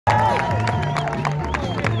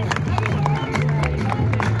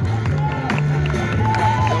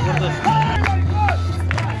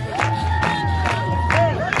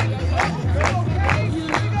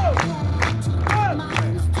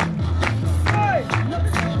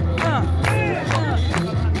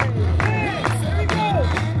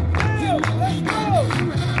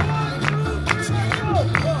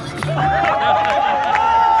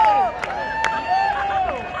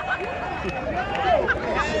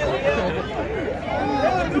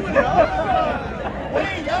What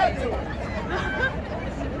are y'all doing?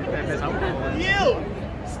 You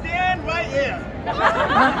stand right here.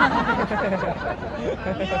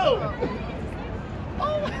 You.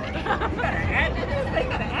 Oh my God. They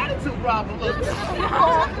got an attitude problem. Look.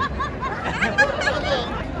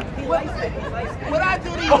 What I do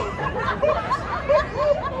to you?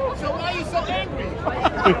 So why are you so angry?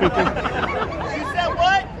 You said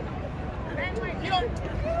what? You don't.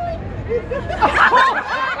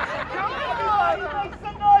 Make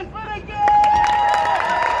some noise for the game!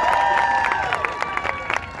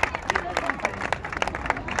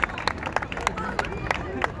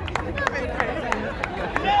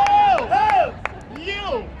 No! You!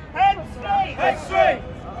 Head straight! Head straight!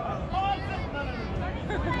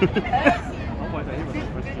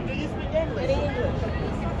 Do you speak English?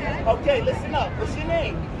 Okay, listen up. What's your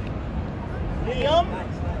name? Liam?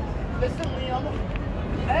 Listen, Liam.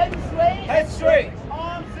 Head straight. Head straight.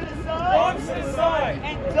 Arms to the side. Arms to the side.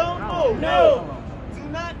 And don't move. No. Do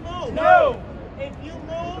not move. No. If you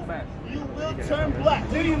move, you will turn black.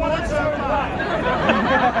 Do you want to turn black?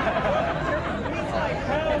 He's like,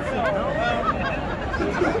 hell no.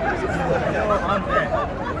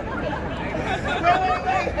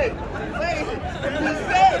 Wait.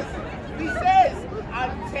 He says,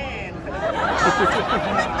 I'm tan.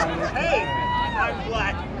 Hey, I'm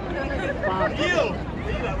black. You.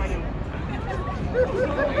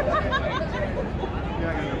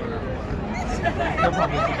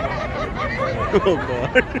 Oh God.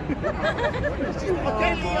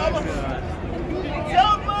 Okay, Liam.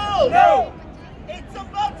 Don't move. No. It's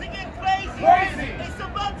about to get crazy. It's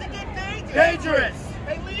about to get dangerous.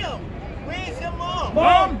 Hey, Liam, where's your mom?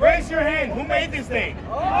 Mom, raise your hand. Who made this thing?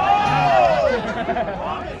 Oh!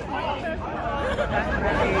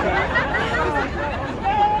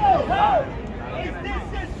 No! Is this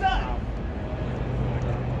your son?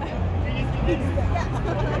 Is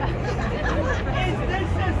this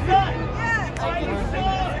your son? Yes. Are you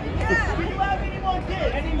sure? Yes. Do you have any more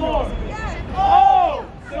kids? Any more? Yes. Oh!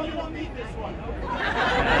 So you don't need this one.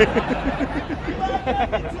 You have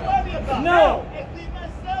nothing to worry about. No. If we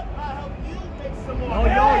mess up, I'll help you fix some more. No.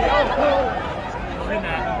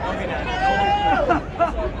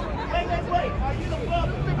 Wait. Are you the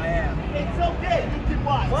father? I am. It's okay. You can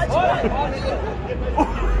watch. What?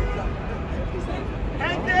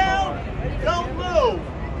 Hang down. Don't move.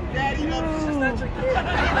 Daddy loves you. That's not your kid.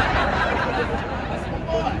 Come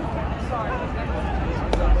on.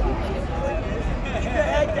 Keep your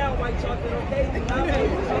head down, white chocolate, okay?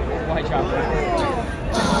 White chocolate.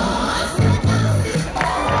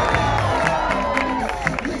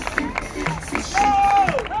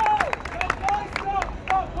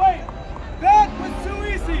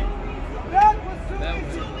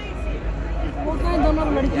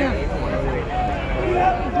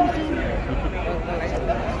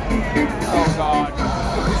 Oh God.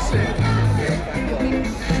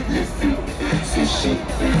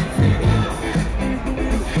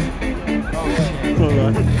 Hold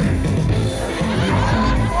on. Oh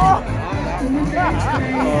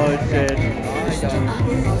shit.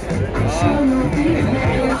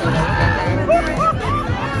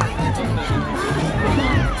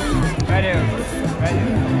 Right here.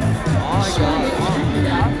 Oh my God.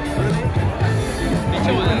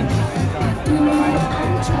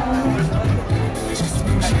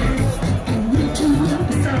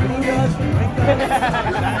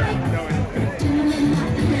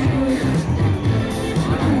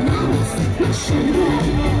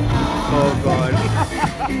 Oh God.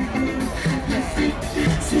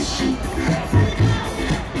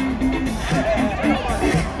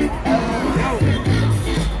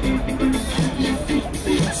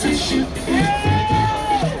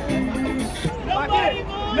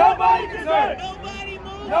 Nobody gets hurt. Nobody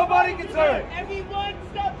moves. Nobody gets hurt. Everyone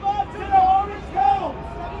step up to the orange cones.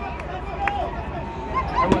 Let's go.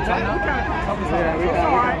 Everyone turn up. Yeah,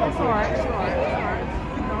 It's all right.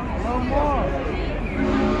 No more.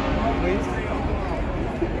 Please.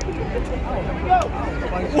 Here we go.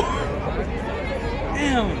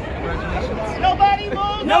 Damn. Nobody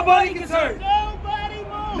moves. Nobody gets hurt. Nobody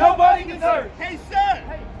moves. Nobody gets hurt. Hey, sir.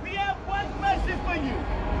 We have one question for you.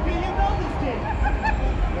 Do you know this game?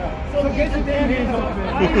 So get your damn hands off it.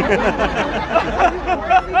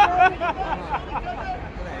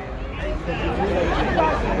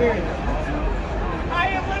 I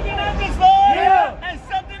am looking at this board, and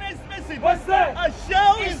something is missing. What's that? A show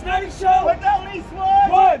It's not a show. with at least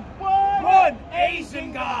one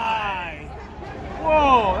Asian guy.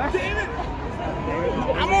 Whoa, that's David.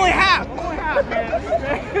 I'm only half, man.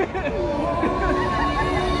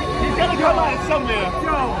 He's gonna come out somewhere.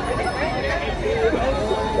 Yo.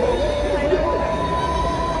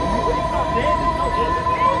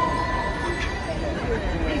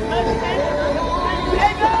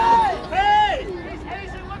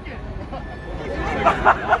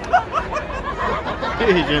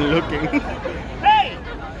 Asian looking. Hey,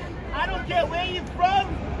 I don't care where you're from.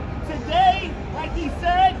 Today, like he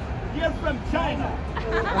said, you're from China.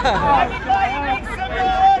 Everybody make some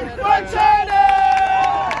noise for China!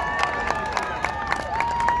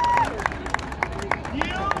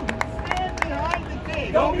 You stand behind the kid.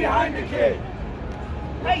 Go behind the kid.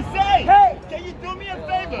 Hey, say, Hey. Can you do me a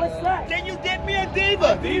favor? What's that? Can you get me a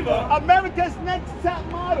diva? A diva? America's Next Top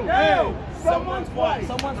Model. Hey. Someone's wife.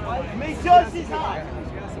 Someone's wife. Make sure she's hot.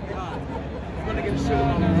 I'm gonna get a sugar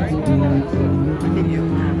on that, right?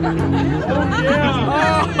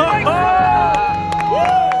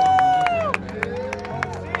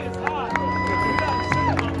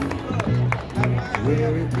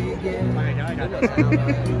 Where it began.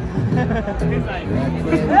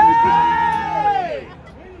 Hey!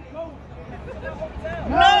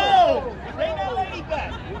 No! Bring that lady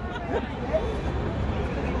back.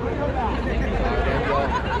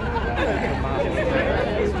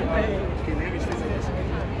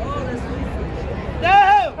 No!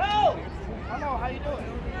 Hello, how you doing?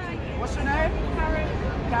 What's your name? Karen.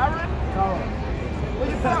 Karen? Karen. Where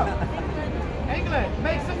you from? England.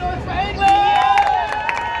 Make some noise for England!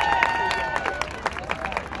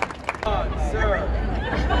 Sir.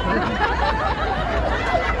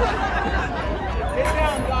 Get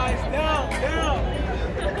down, guys. Down.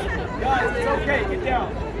 Guys, it's okay. Get down.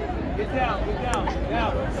 Get down.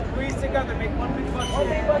 Squeeze together. Make one big bunch. One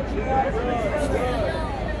big bunch, you guys.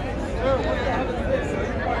 Sir, what the hell is this?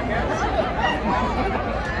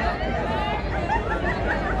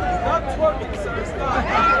 Stop twerking, sir. Stop.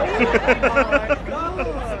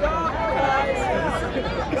 Stop, guys.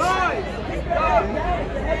 Guys, stop.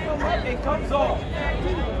 It comes off.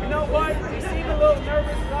 You know what? You seem a little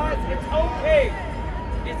nervous, guys. It's okay.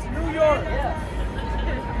 It's New York.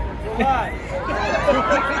 Relax.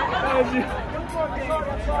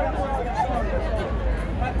 Sorry.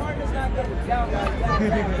 My partner's not good. Down, guys. Down.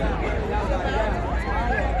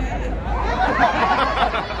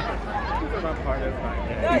 My partner's not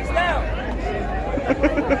good. Guys, down.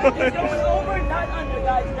 It's going over, not under,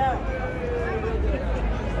 guys. Down.